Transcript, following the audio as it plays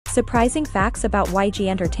Surprising facts about YG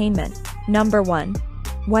Entertainment. Number 1.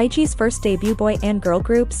 YG's first debut boy and girl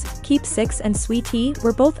groups, Keep Six and Sweetie,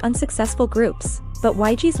 were both unsuccessful groups, but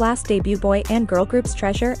YG's last debut boy and girl groups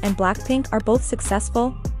Treasure and Blackpink are both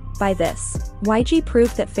successful. By this, YG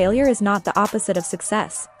proved that failure is not the opposite of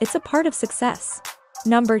success, it's a part of success.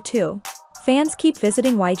 Number 2. Fans keep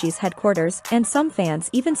visiting YG's headquarters, and some fans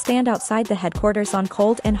even stand outside the headquarters on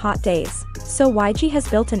cold and hot days. So YG has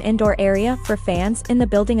built an indoor area for fans in the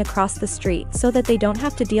building across the street so that they don't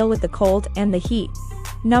have to deal with the cold and the heat.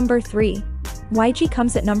 Number 3. YG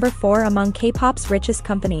comes at number 4 among K-pop's richest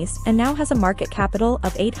companies and now has a market capital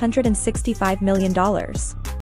of $865 million.